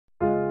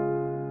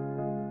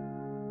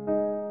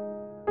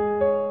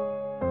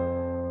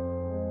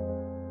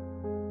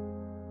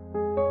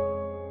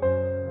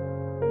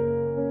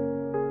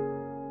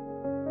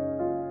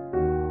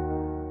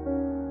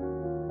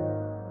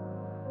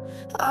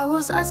I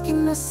was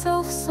asking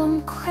myself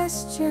some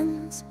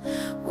questions.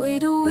 Why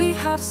do we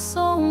have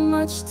so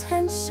much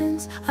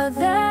tensions? Are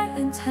there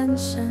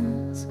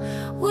intentions?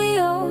 We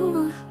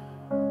all.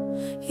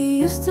 You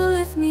used to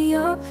lift me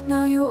up,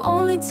 now you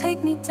only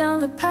take me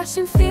down. The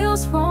passion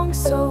feels wrong,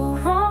 so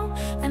wrong.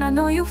 And I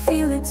know you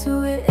feel it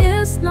too. It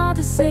is not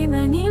the same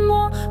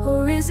anymore.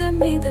 Or is it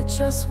me that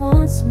just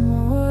wants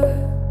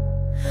more?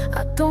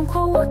 I don't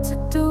know what to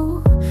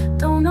do,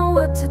 don't know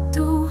what to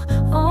do.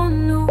 Oh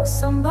no,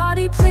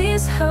 somebody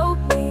please help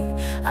me.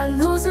 I'm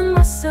losing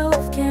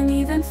myself, can't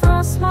even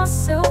trust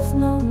myself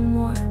no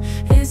more.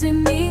 Is it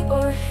me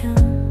or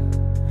him?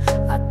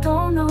 I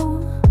don't know.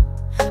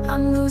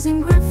 I'm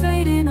losing grip,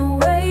 fading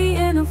away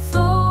in a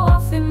flow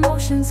of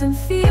emotions and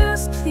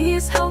fears.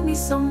 Please help me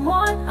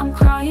someone, I'm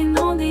crying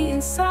on the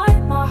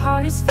inside. My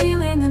heart is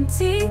feeling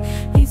empty,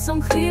 need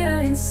some clear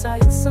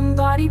insight.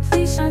 Somebody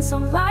please shine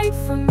some light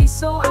for me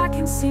so I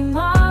can see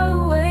my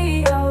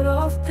way out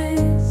of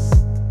this.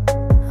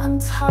 I'm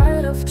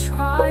tired of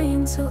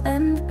trying to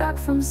end back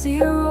from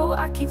zero.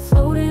 I keep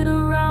floating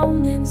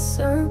around in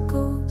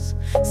circles,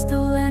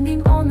 still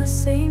landing on the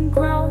same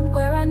ground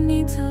where I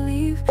need to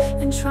leave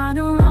and trying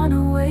to run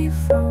away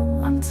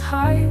from. I'm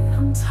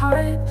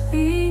tired,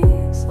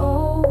 please,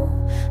 oh,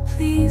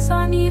 please,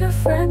 I need a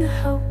friend to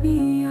help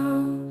me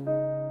out.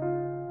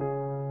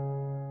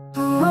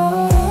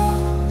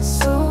 Oh,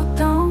 so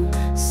down,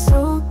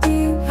 so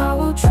deep, I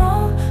will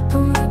drown.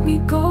 Don't let me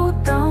go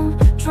down,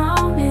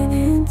 drowning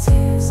in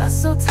tears. I'm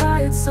so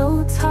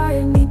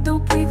tired, need to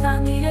breathe. I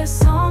need a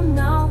song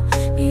now,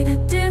 need a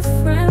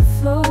different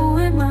flow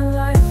in my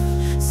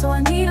life. So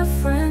I need a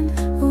friend,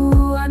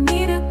 ooh, I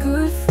need a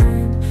good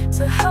friend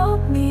to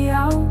help me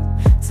out,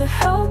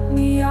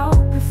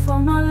 before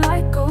my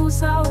light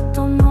goes out.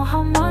 Don't know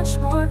how much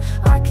more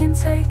I can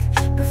take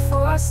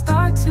before I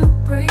start to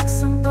break.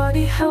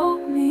 Somebody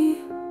help me,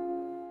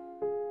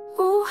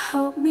 ooh,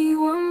 help me,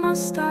 what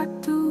must I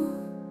do?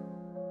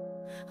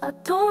 I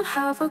don't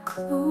have a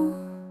clue.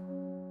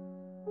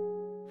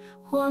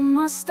 What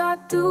must I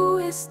do?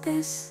 Is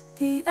this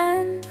the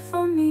end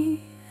for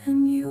me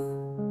and you?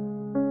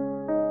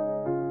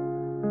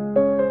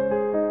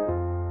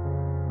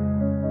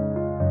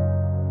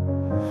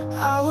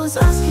 I was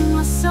asking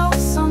myself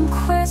some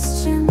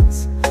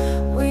questions.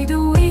 Why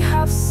do we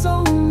have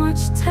so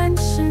much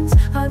tensions?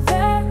 Are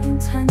there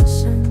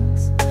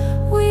intentions?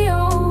 We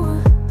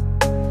all.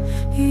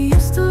 You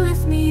used to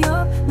lift me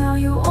up, now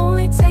you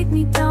only take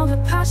me down. The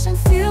passion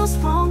feels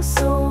wrong,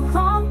 so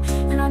wrong.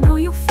 And I know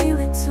you feel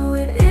it too.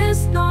 It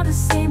is not the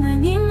same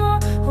anymore.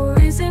 Or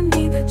is it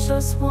me that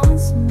just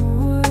wants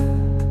more?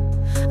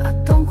 I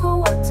don't know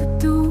what to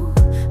do,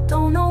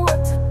 don't know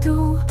what to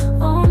do.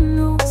 Oh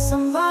no,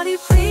 somebody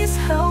please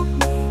help me.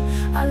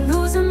 I'm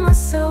losing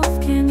myself,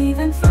 can't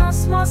even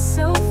trust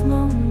myself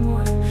no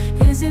more.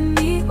 Is it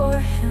me or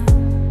him?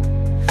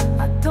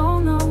 I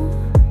don't know.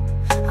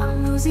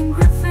 I'm losing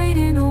grip,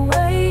 fading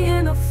away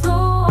in a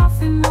flow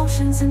of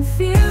emotions and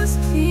fears.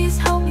 Please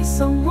help me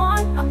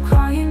someone, I'm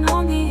crying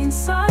on the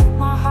inside.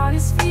 My heart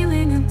is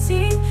feeling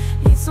empty,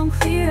 need some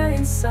clear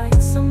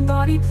insight.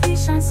 Somebody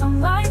please shine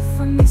some light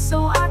for me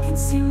so I can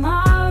see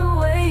my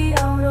way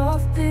out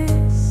of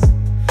this.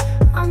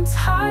 I'm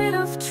tired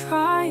of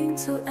trying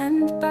to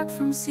end back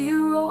from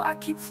zero. I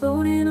keep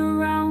floating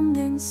around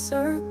in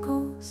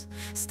circles,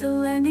 still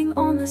landing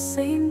on the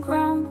same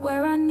ground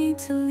where I need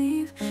to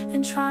leave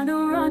and trying to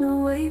run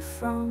away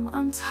from.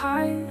 I'm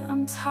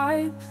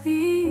tired,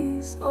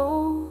 please,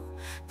 oh,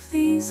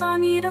 please, I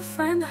need a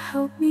friend to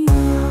help me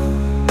out.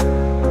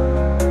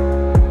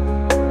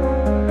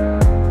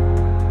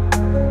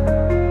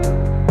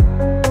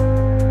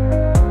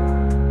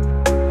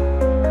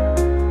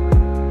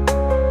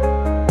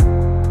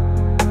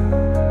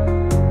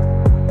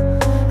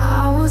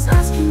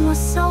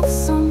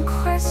 Some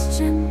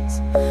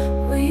questions.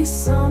 Will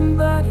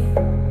somebody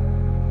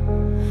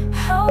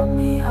help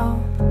me out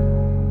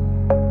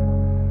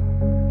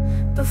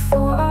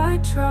before I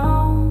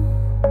drown?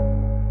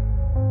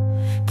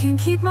 Can't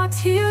keep my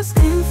tears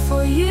in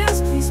for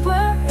years. Please,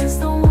 where is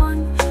the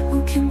one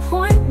who can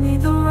point me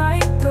the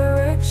right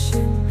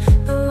direction?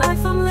 The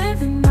life I'm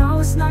living now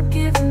is not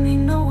giving me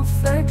no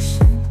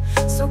affection.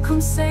 So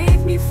come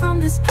save me from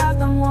this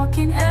path I'm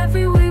walking.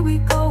 Everywhere we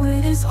go,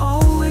 it is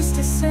always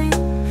the same.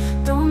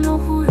 Don't know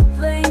who to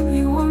blame,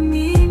 you or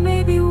me.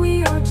 Maybe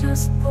we are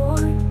just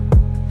bored.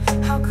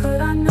 How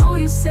could I know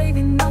you're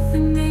saving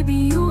nothing? Maybe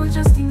you were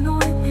just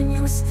ignoring and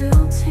you were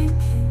still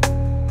thinking.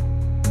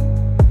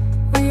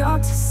 We are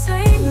the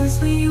same as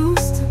we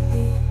used to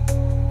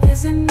be.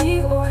 Is it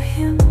me or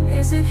him?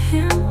 Is it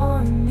him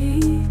or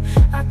me?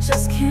 I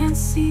just can't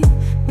see.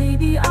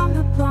 Maybe I'm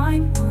the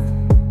blind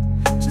one.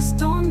 Just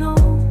don't know,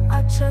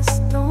 I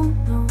just don't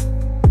know.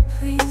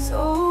 Please,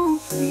 oh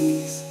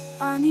please,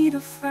 I need a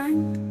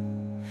friend.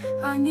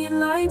 I need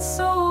light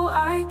so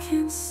I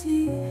can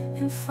see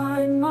and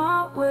find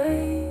my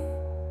way.